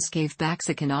 Bonds gave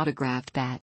Baksic an autographed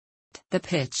bat. The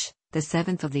pitch, the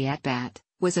seventh of the at-bat,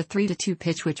 was a 3-2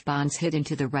 pitch which Bonds hit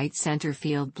into the right center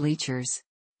field bleachers.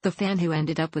 The fan who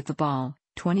ended up with the ball,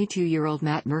 22-year-old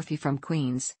Matt Murphy from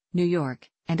Queens, New York,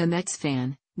 and a Mets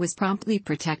fan, was promptly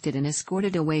protected and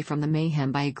escorted away from the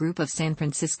mayhem by a group of San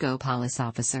Francisco police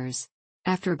officers.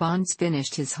 After Bonds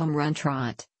finished his home run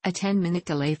trot, a 10-minute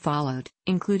delay followed,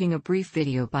 including a brief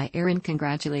video by Aaron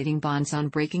congratulating Bonds on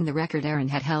breaking the record Aaron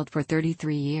had held for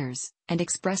 33 years, and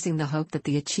expressing the hope that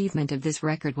the achievement of this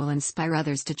record will inspire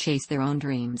others to chase their own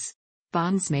dreams.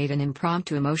 Bonds made an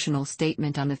impromptu emotional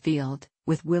statement on the field,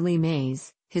 with Willie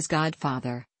Mays, his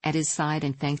godfather, at his side,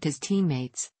 and thanked his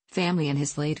teammates, family and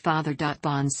his late father.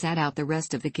 Bonds sat out the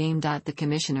rest of the game. The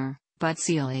commissioner, Bud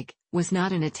Selig, was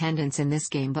not in attendance in this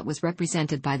game but was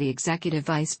represented by the executive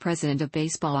vice president of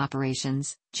baseball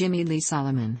operations, Jimmy Lee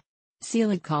Solomon.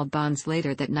 Selig called Bonds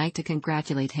later that night to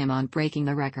congratulate him on breaking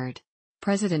the record.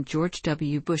 President George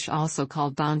W. Bush also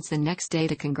called Bonds the next day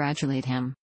to congratulate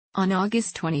him. On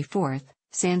August 24,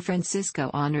 San Francisco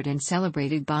honored and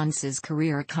celebrated Bonds'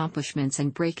 career accomplishments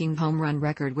and breaking home run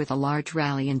record with a large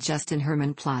rally in Justin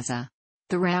Herman Plaza.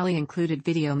 The rally included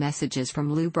video messages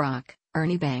from Lou Brock,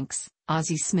 Ernie Banks,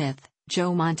 Ozzie Smith,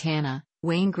 Joe Montana,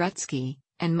 Wayne Gretzky,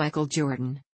 and Michael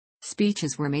Jordan.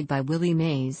 Speeches were made by Willie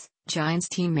Mays, Giants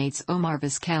teammates Omar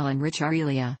Vizquel and Rich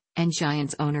Aurilia, and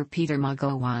Giants owner Peter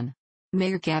Magowan.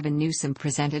 Mayor Gavin Newsom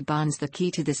presented Bonds the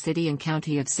key to the city and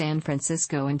county of San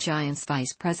Francisco, and Giants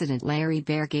Vice President Larry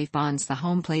Baer gave Bonds the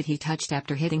home plate he touched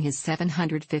after hitting his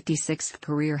 756th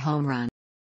career home run.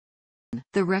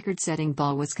 The record-setting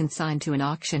ball was consigned to an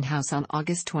auction house on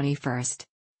August 21.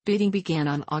 Bidding began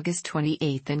on August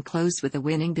 28 and closed with a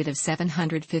winning bid of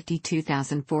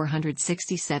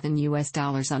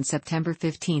 $752,467 on September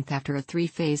 15 after a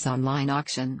three-phase online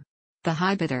auction. The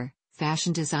high bidder,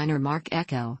 fashion designer Marc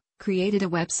Ecko, created a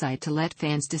website to let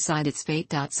fans decide its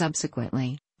fate.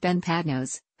 Subsequently, Ben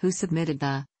Padnos, who submitted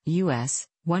the U.S.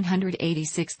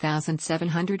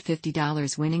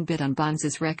 $186,750 winning bid on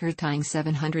Bonds' record-tying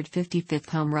 755th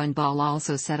home run ball,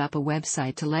 also set up a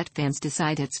website to let fans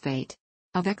decide its fate.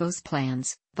 Of Ecko's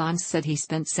plans, Bonds said he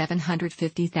spent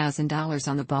 $750,000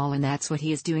 on the ball and that's what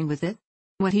he is doing with it?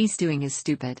 What he's doing is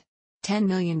stupid. 10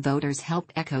 million voters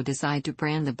helped Ecko decide to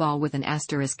brand the ball with an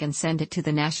asterisk and send it to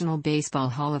the National Baseball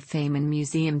Hall of Fame and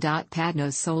Museum.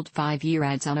 Padnos sold 5-year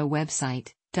ads on a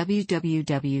website,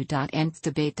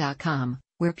 www.nthDebate.com,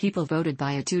 where people voted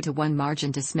by a 2-to-1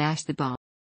 margin to smash the ball.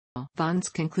 Bonds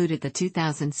concluded the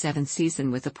 2007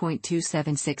 season with a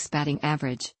 .276 batting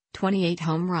average, 28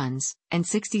 home runs, and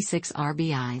 66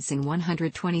 RBIs in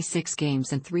 126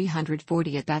 games and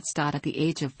 340 at-bats. At the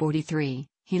age of 43,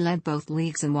 he led both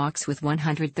leagues in walks with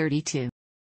 132.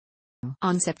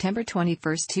 On September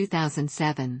 21,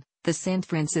 2007, the San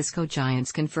Francisco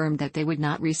Giants confirmed that they would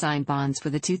not re-sign Bonds for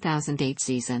the 2008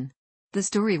 season. The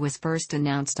story was first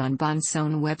announced on Bonds'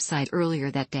 own website earlier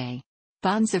that day.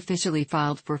 Bonds officially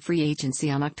filed for free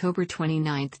agency on October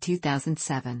 29,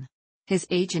 2007. His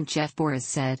agent Jeff Boris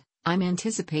said, "I'm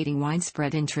anticipating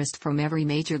widespread interest from every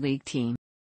major league team."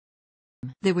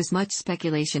 There was much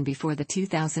speculation before the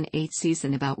 2008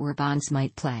 season about where Bonds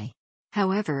might play.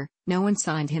 However, no one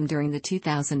signed him during the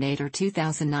 2008 or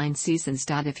 2009 seasons.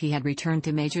 If he had returned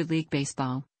to Major League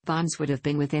Baseball, Bonds would have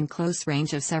been within close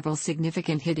range of several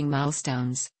significant hitting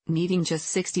milestones, needing just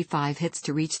 65 hits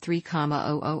to reach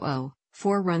 3,000,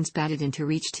 4 runs batted in to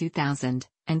reach 2,000,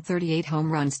 and 38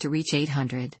 home runs to reach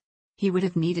 800. He would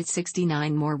have needed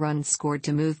 69 more runs scored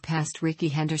to move past Rickey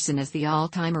Henderson as the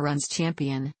all-time runs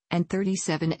champion, and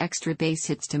 37 extra base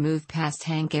hits to move past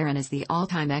Hank Aaron as the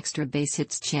all-time extra base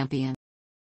hits champion.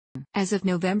 As of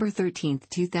November 13,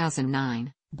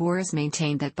 2009, Boris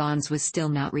maintained that Bonds was still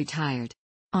not retired.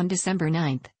 On December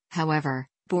 9, however,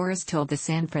 Boris told the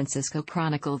San Francisco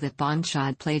Chronicle that Bonds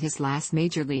had played his last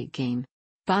major league game.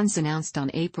 Bonds announced on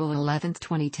April 11,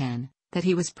 2010, that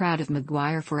he was proud of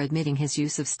McGwire for admitting his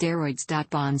use of steroids.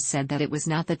 Bonds said that it was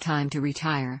not the time to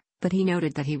retire, but he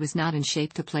noted that he was not in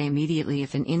shape to play immediately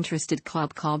if an interested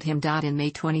club called him. In May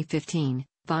 2015,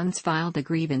 Bonds filed a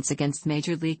grievance against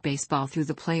Major League Baseball through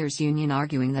the Players Union,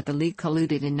 arguing that the league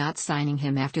colluded in not signing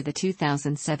him after the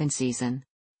 2007 season.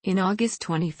 In August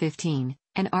 2015,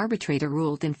 an arbitrator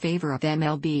ruled in favor of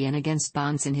MLB and against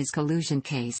Bonds in his collusion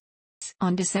case.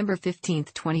 On December 15,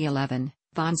 2011,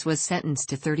 Bonds was sentenced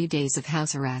to 30 days of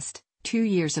house arrest, 2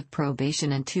 years of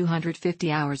probation and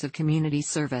 250 hours of community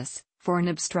service, for an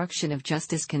obstruction of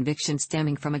justice conviction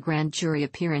stemming from a grand jury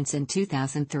appearance in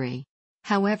 2003.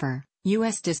 However,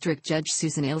 U.S. District Judge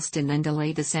Susan Ilston then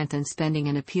delayed the sentence pending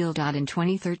an appeal. In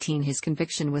 2013 his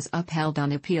conviction was upheld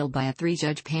on appeal by a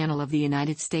 3-judge panel of the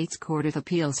United States Court of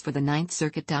Appeals for the Ninth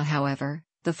Circuit. However,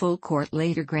 the full court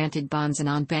later granted Bonds an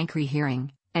en banc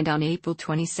rehearing, and on April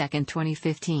 22,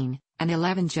 2015, an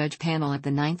 11-judge panel of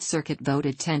the Ninth Circuit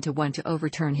voted 10-1 to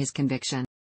overturn his conviction.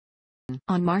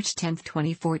 On March 10,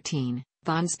 2014,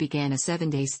 Bonds began a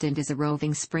 7-day stint as a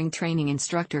roving spring training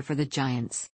instructor for the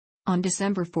Giants. On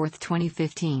December 4,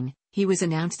 2015, he was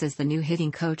announced as the new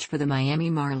hitting coach for the Miami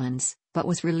Marlins, but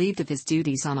was relieved of his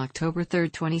duties on October 3,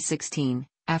 2016,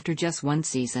 after just 1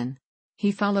 season.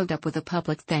 He followed up with a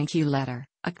public thank you letter,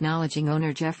 acknowledging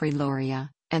owner Jeffrey Loria,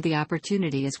 and the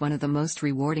opportunity is one of the most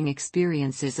rewarding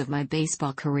experiences of my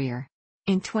baseball career.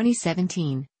 In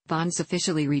 2017, Bonds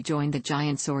officially rejoined the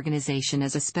Giants organization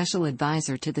as a special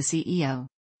advisor to the CEO.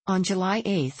 On July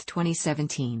 8,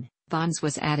 2017, Bonds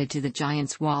was added to the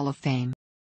Giants Wall of Fame.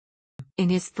 In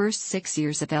his first 6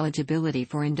 years of eligibility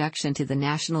for induction to the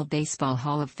National Baseball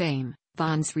Hall of Fame,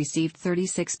 Bonds received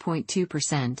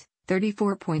 36.2%,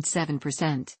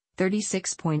 34.7%,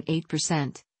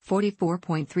 36.8%,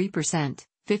 44.3%,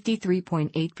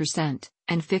 53.8%,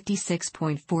 and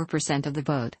 56.4% of the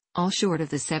vote, all short of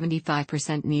the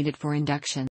 75% needed for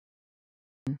induction.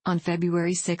 On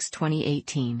February 6,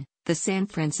 2018, the San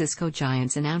Francisco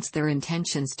Giants announced their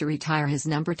intentions to retire his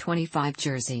number 25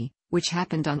 jersey, which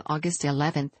happened on August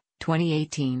 11,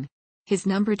 2018. His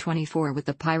number 24 with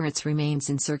the Pirates remains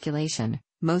in circulation,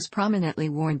 most prominently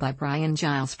worn by Brian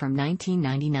Giles from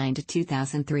 1999 to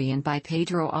 2003 and by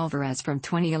Pedro Alvarez from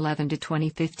 2011 to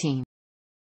 2015.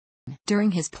 During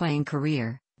his playing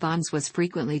career, Bonds was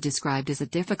frequently described as a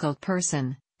difficult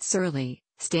person, surly,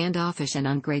 standoffish and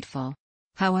ungrateful.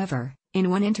 However, in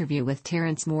one interview with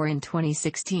Terrence Moore in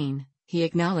 2016, he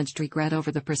acknowledged regret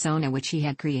over the persona which he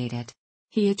had created.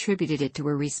 He attributed it to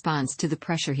a response to the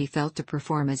pressure he felt to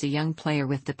perform as a young player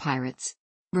with the Pirates.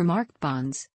 Remarked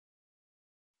Bonds.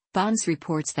 Bonds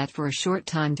reports that for a short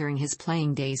time during his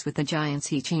playing days with the Giants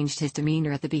he changed his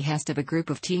demeanor at the behest of a group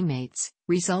of teammates,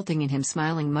 resulting in him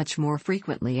smiling much more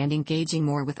frequently and engaging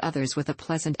more with others with a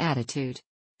pleasant attitude.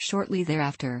 Shortly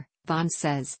thereafter, Bonds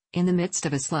says, in the midst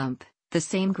of a slump, the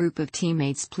same group of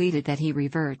teammates pleaded that he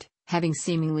revert, having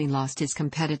seemingly lost his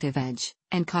competitive edge,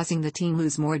 and causing the team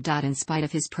lose more. In spite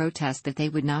of his protest that they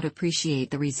would not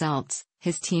appreciate the results,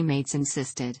 his teammates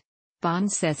insisted.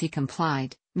 Bonds says he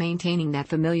complied, maintaining that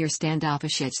familiar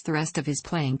standoffish edge the rest of his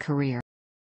playing career.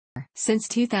 Since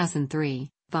 2003,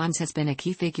 Bonds has been a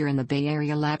key figure in the Bay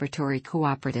Area laboratory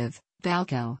cooperative,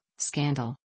 Balco,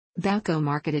 scandal. Balco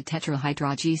marketed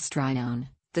tetrahydrogestreinone,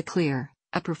 the Clear,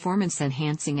 a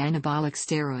performance-enhancing anabolic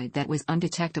steroid that was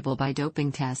undetectable by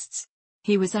doping tests.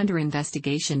 He was under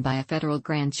investigation by a federal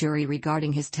grand jury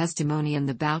regarding his testimony in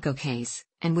the Balco case,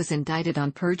 and was indicted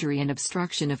on perjury and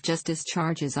obstruction of justice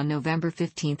charges on November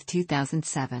 15,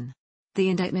 2007. The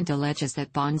indictment alleges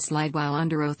that Bonds lied while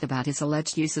under oath about his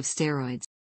alleged use of steroids.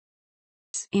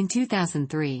 In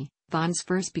 2003, Bonds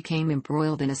first became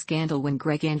embroiled in a scandal when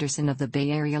Greg Anderson of the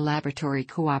Bay Area Laboratory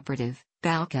Cooperative,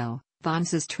 Balco,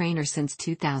 Bonds' trainer since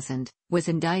 2000, was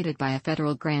indicted by a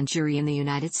federal grand jury in the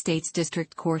United States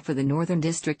District Court for the Northern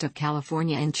District of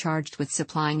California and charged with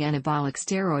supplying anabolic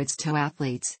steroids to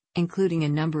athletes, including a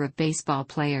number of baseball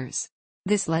players.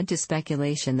 This led to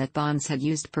speculation that Bonds had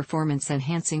used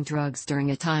performance-enhancing drugs during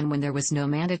a time when there was no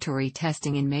mandatory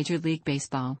testing in Major League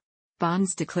Baseball.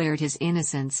 Bonds declared his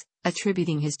innocence,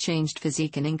 attributing his changed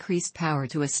physique and increased power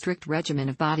to a strict regimen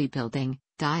of bodybuilding,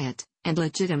 diet, and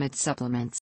legitimate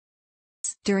supplements.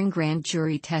 During grand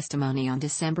jury testimony on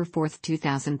December 4,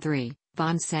 2003,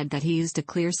 Bonds said that he used a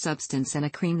clear substance and a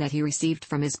cream that he received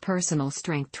from his personal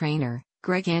strength trainer,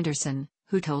 Greg Anderson,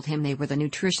 who told him they were the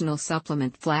nutritional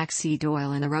supplement flaxseed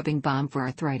oil and a rubbing balm for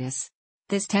arthritis.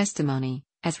 This testimony,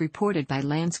 as reported by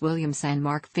Lance Williams and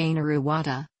Mark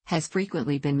Fainaru-Wada, has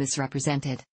frequently been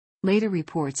misrepresented. Later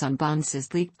reports on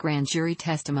Bonds' leaked grand jury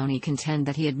testimony contend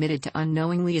that he admitted to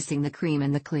unknowingly using the cream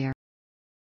and the Clear.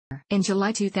 In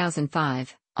July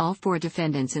 2005, all 4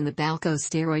 defendants in the Balco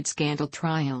steroid scandal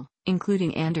trial,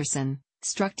 including Anderson,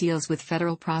 struck deals with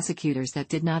federal prosecutors that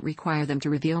did not require them to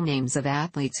reveal names of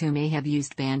athletes who may have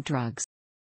used banned drugs.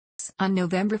 On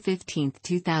November 15,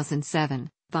 2007,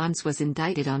 Bonds was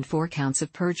indicted on 4 counts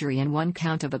of perjury and 1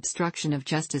 count of obstruction of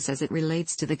justice as it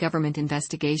relates to the government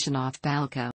investigation of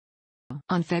Balco.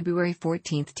 On February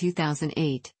 14,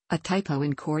 2008, A typo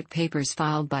in court papers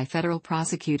filed by federal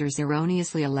prosecutors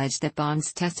erroneously alleged that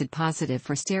Bonds tested positive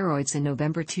for steroids in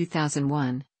November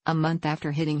 2001, a month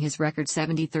after hitting his record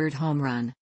 73rd home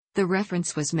run. The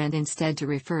reference was meant instead to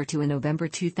refer to a November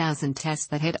 2000 test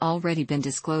that had already been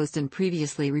disclosed and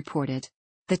previously reported.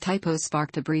 The typo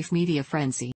sparked a brief media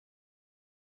frenzy.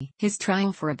 His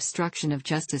trial for obstruction of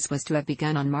justice was to have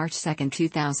begun on March 2,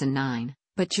 2009.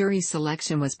 But jury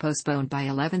selection was postponed by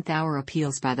 11th-hour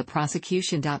appeals by the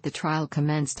prosecution. The trial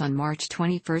commenced on March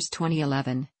 21,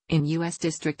 2011, in U.S.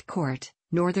 District Court,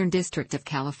 Northern District of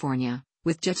California,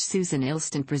 with Judge Susan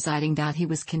Ilston presiding. He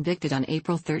was convicted on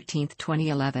April 13,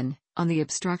 2011, on the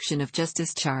obstruction of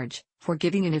justice charge, for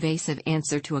giving an evasive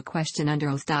answer to a question under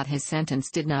oath. His sentence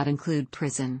did not include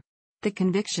prison. The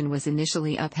conviction was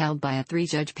initially upheld by a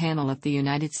three-judge panel of the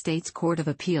United States Court of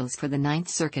Appeals for the Ninth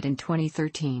Circuit in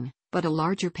 2013. But a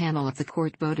larger panel of the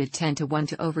court voted 10-1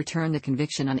 to overturn the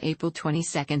conviction on April 22,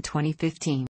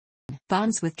 2015.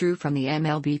 Bonds withdrew from the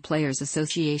MLB Players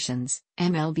Association's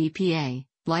MLBPA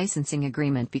licensing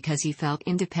agreement because he felt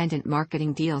independent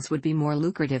marketing deals would be more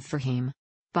lucrative for him.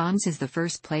 Bonds is the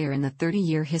first player in the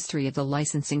 30-year history of the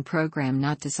licensing program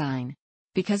not to sign.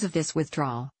 Because of this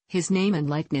withdrawal, his name and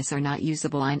likeness are not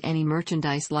usable on any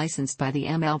merchandise licensed by the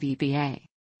MLBPA.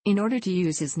 In order to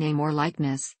use his name or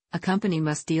likeness, a company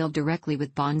must deal directly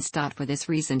with Bonds. For this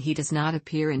reason he does not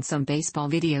appear in some baseball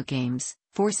video games,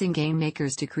 forcing game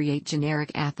makers to create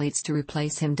generic athletes to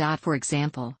replace him. For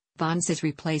example, Bonds is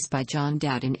replaced by John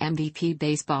Dowd in MVP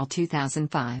Baseball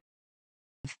 2005.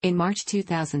 In March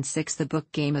 2006 the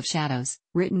book Game of Shadows,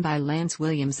 written by Lance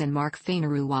Williams and Mark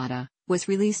Fainaru-Wada, was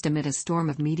released amid a storm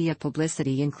of media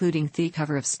publicity including the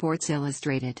cover of Sports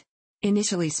Illustrated.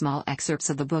 Initially small excerpts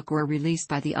of the book were released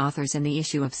by the authors in the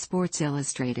issue of Sports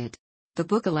Illustrated. The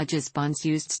book alleges Bonds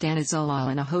used stanozolol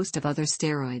and a host of other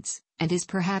steroids, and is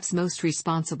perhaps most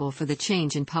responsible for the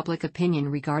change in public opinion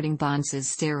regarding Bonds'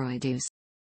 steroid use.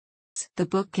 The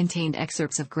book contained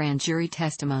excerpts of grand jury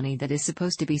testimony that is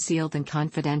supposed to be sealed and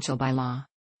confidential by law.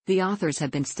 The authors have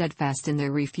been steadfast in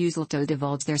their refusal to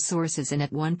divulge their sources and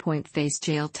at one point faced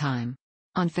jail time.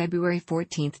 On February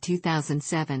 14,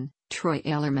 2007, Troy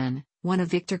Ellerman, one of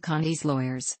Victor Conte's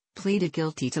lawyers, pleaded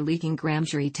guilty to leaking grand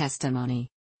jury testimony.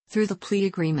 Through the plea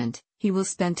agreement, he will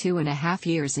spend 2.5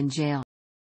 years in jail.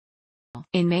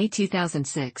 In May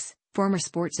 2006, former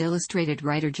Sports Illustrated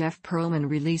writer Jeff Pearlman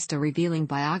released a revealing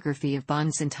biography of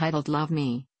Bonds entitled Love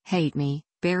Me, Hate Me,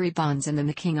 Barry Bonds and the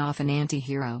Making of an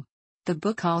Anti-Hero. The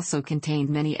book also contained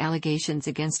many allegations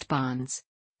against Bonds.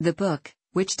 The book,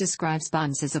 which describes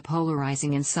Bonds as a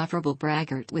polarizing insufferable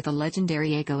braggart with a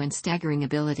legendary ego and staggering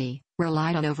ability,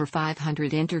 relied on over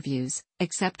 500 interviews,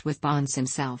 except with Bonds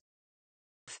himself.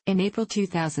 In April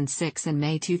 2006 and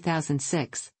May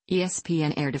 2006,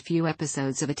 ESPN aired a few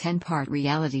episodes of a 10-part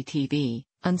reality TV,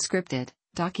 unscripted,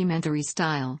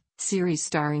 documentary-style, series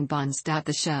starring Bonds.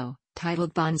 The show,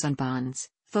 titled Bonds on Bonds,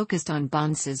 focused on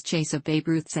Bonds' chase of Babe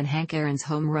Ruth's and Hank Aaron's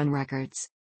home run records.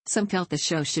 Some felt the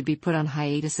show should be put on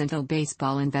hiatus until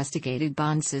baseball investigated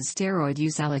Bonds' steroid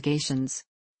use allegations.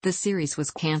 The series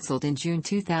was cancelled in June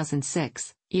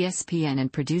 2006, ESPN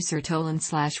and producer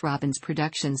Tolan/Robbins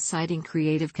Productions citing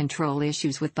creative control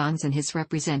issues with Bonds and his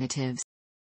representatives.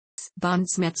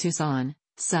 Bonds met Suzanne,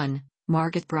 son,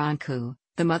 Margaret Branco,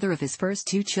 the mother of his first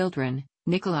two children,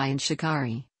 Nikolai and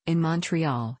Shikari, in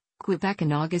Montreal, Quebec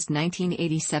in August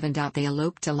 1987. They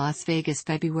eloped to Las Vegas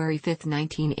February 5,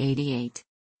 1988.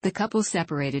 The couple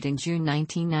separated in June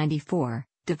 1994,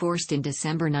 divorced in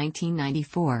December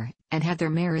 1994, and had their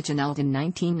marriage annulled in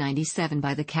 1997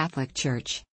 by the Catholic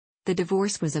Church. The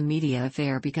divorce was a media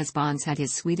affair because Bonds had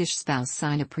his Swedish spouse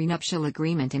sign a prenuptial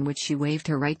agreement in which she waived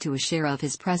her right to a share of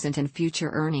his present and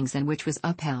future earnings and which was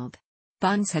upheld.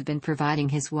 Bonds had been providing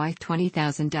his wife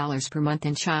 $20,000 per month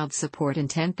in child support and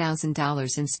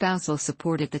 $10,000 in spousal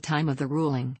support at the time of the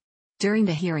ruling. During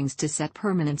the hearings to set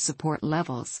permanent support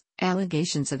levels,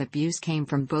 allegations of abuse came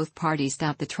from both parties.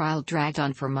 The trial dragged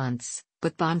on for months,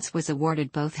 but Bonds was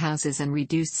awarded both houses and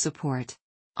reduced support.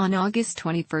 On August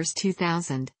 21,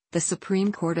 2000, the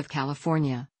Supreme Court of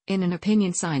California, in an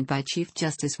opinion signed by Chief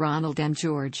Justice Ronald M.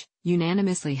 George,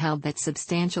 unanimously held that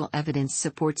substantial evidence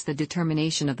supports the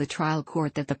determination of the trial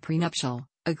court that the prenuptial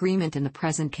agreement in the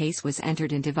present case was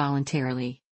entered into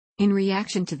voluntarily. In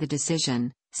reaction to the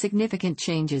decision, significant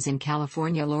changes in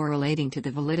California law relating to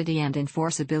the validity and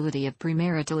enforceability of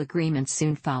premarital agreements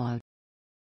soon followed.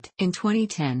 In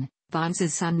 2010,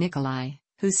 Bonds' son Nikolai,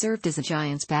 who served as a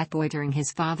Giants bat boy during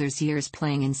his father's years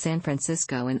playing in San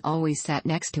Francisco and always sat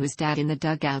next to his dad in the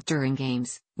dugout during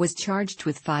games, was charged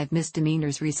with 5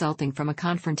 misdemeanors resulting from a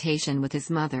confrontation with his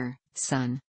mother,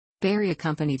 son. Barry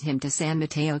accompanied him to San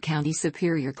Mateo County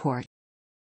Superior Court.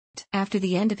 After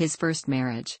the end of his first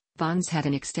marriage, Bonds had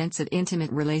an extensive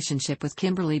intimate relationship with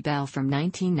Kimberly Bell from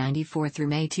 1994 through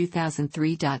May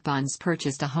 2003. Bonds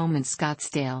purchased a home in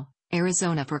Scottsdale,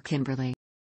 Arizona for Kimberly.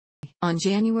 On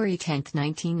January 10,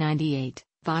 1998,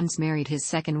 Bonds married his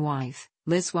second wife,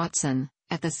 Liz Watson,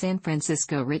 at the San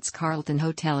Francisco Ritz-Carlton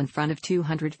Hotel in front of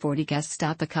 240 guests.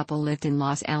 The couple lived in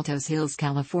Los Altos Hills,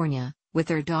 California, with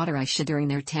their daughter Aisha during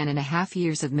their 10.5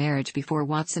 years of marriage before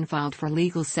Watson filed for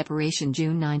legal separation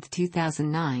June 9,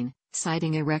 2009,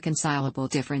 citing irreconcilable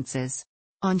differences.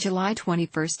 On July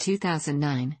 21,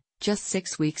 2009, just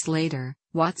 6 weeks later,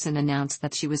 Watson announced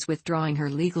that she was withdrawing her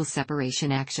legal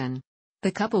separation action.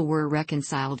 The couple were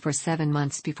reconciled for 7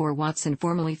 months before Watson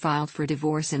formally filed for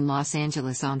divorce in Los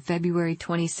Angeles on February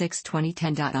 26,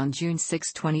 2010. On June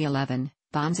 6, 2011,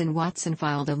 Bonds and Watson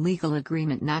filed a legal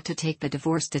agreement not to take the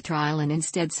divorce to trial and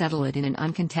instead settle it in an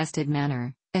uncontested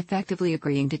manner, effectively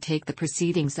agreeing to take the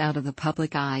proceedings out of the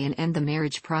public eye and end the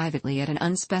marriage privately at an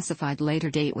unspecified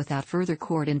later date without further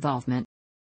court involvement.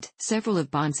 Several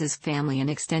of Bonds' family and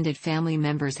extended family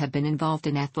members have been involved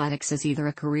in athletics as either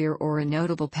a career or a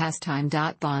notable pastime.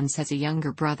 Bonds has a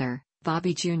younger brother,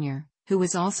 Bobby Jr., who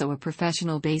was also a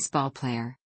professional baseball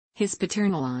player. His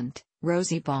paternal aunt,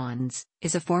 Rosie Bonds,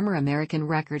 is a former American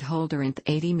record holder in the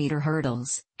 80-meter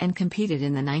hurdles, and competed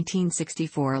in the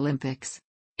 1964 Olympics.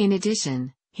 In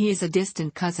addition, he is a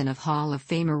distant cousin of Hall of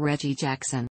Famer Reggie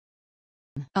Jackson.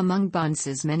 Among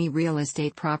Bonds' many real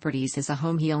estate properties is a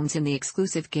home he owns in the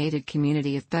exclusive gated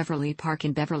community of Beverly Park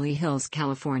in Beverly Hills,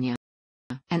 California.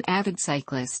 An avid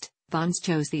cyclist, Bonds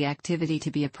chose the activity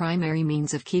to be a primary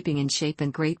means of keeping in shape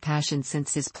and great passion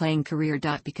since his playing career.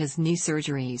 Because knee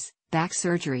surgeries, back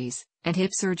surgeries, and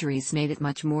hip surgeries made it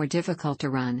much more difficult to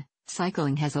run,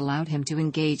 cycling has allowed him to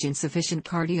engage in sufficient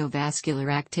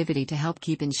cardiovascular activity to help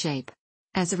keep in shape.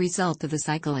 As a result of the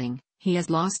cycling, he has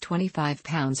lost 25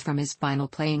 pounds from his final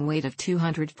playing weight of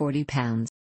 240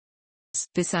 pounds.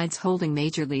 Besides holding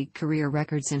major league career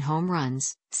records in home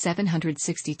runs,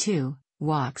 762,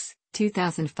 walks,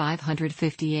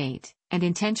 2,558, and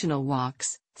intentional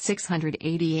walks,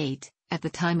 688, at the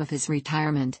time of his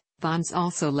retirement, Bonds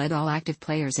also led all active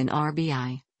players in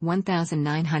RBI,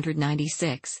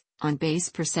 1,996, on-base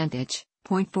percentage,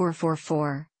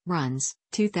 .444, runs,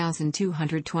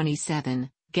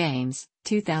 2,227, games,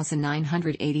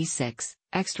 2,986,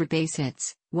 extra base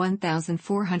hits,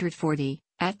 1,440,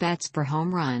 at-bats per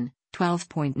home run,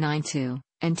 12.92,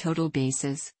 and total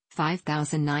bases,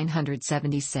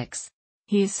 5,976.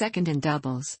 He is second in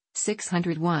doubles,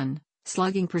 601,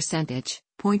 slugging percentage,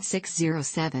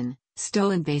 .607,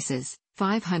 stolen bases,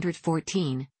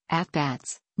 514,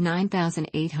 at-bats,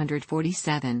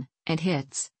 9,847, and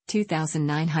hits,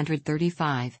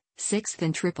 2,935, sixth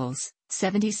in triples,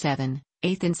 77,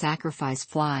 eighth in sacrifice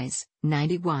flies,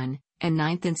 91, and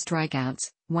ninth in strikeouts,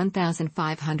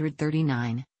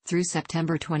 1,539, through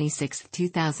September 26,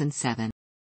 2007.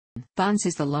 Bonds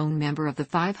is the lone member of the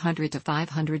 500 to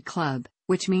 500 club,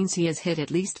 which means he has hit at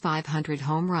least 500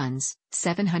 home runs,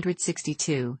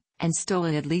 762, and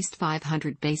stolen at least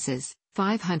 500 bases,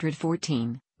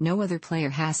 514. No other player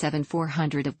has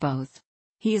 7,400 of both.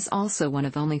 He is also one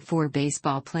of only 4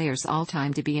 baseball players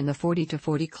all-time to be in the 40 to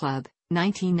 40 club,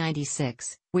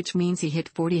 1996, which means he hit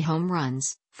 40 home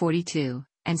runs, 42,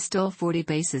 and stole 40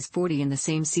 bases, 40 in the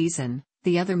same season.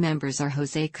 The other members are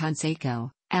Jose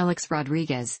Canseco, Alex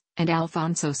Rodriguez, and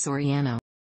Alfonso Soriano.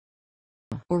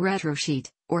 Or Retro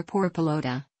Sheet, or Por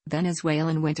Pelota,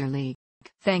 Venezuelan Winter League.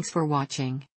 Thanks for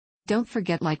watching. Don't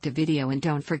forget like the video and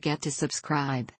don't forget to subscribe.